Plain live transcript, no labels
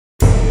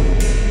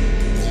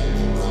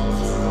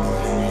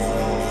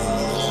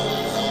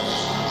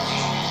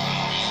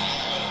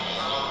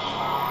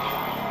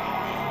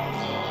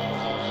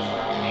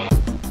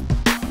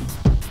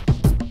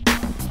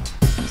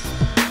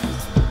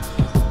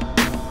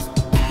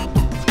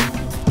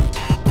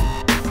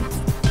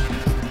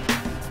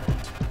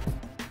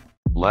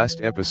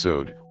Last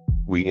episode,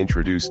 we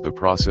introduced the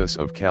process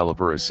of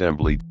caliper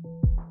assembly.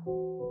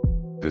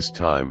 This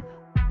time,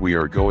 we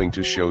are going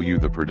to show you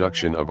the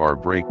production of our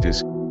brake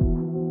disc.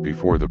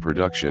 Before the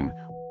production,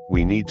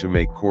 we need to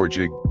make core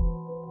jig.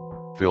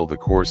 Fill the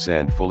core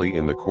sand fully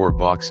in the core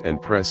box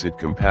and press it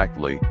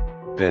compactly,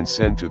 then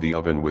send to the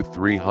oven with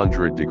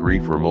 300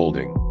 degrees for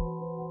molding.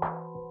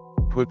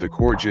 Put the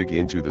core jig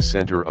into the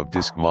center of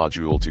disc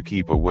module to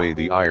keep away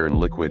the iron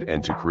liquid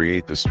and to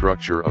create the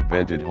structure of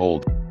vented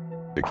hold.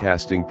 The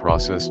casting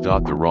process. The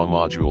raw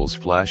module's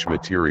flash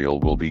material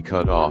will be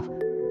cut off,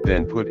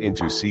 then put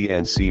into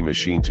CNC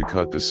machine to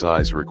cut the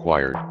size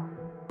required.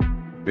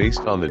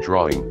 Based on the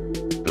drawing,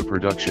 the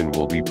production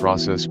will be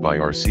processed by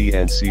our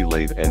CNC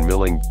lathe and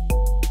milling.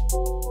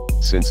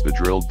 Since the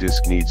drilled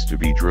disc needs to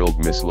be drilled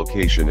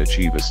mislocation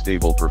achieve a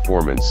stable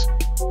performance,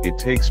 it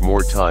takes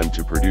more time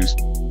to produce,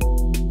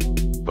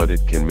 but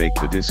it can make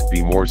the disc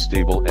be more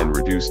stable and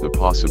reduce the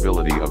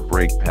possibility of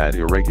brake pad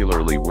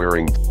irregularly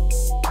wearing.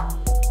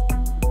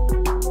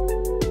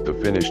 The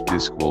finished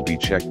disc will be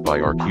checked by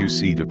our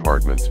QC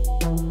department.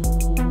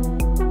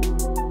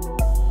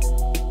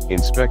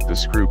 Inspect the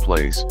screw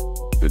place,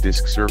 the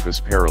disc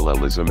surface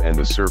parallelism and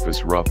the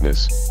surface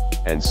roughness,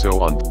 and so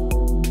on.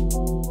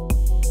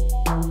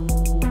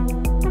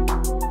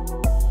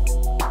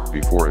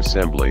 Before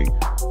assembly,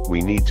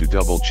 we need to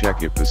double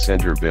check if the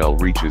center bell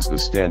reaches the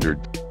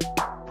standard.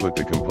 Put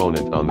the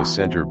component on the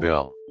center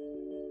bell.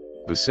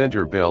 The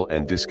center bell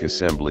and disc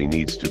assembly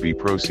needs to be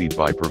proceed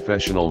by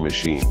professional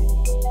machine.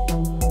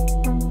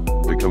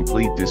 The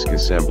complete disc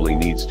assembly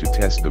needs to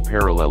test the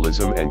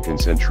parallelism and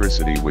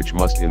concentricity which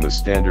must in the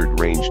standard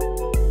range.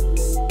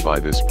 By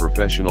this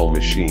professional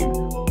machine,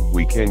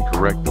 we can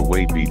correct the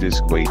weight be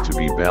disc weight to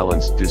be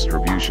balanced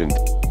distribution.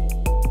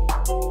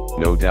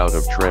 No doubt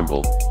of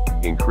tremble,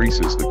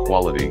 increases the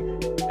quality,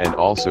 and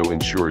also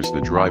ensures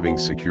the driving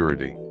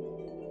security.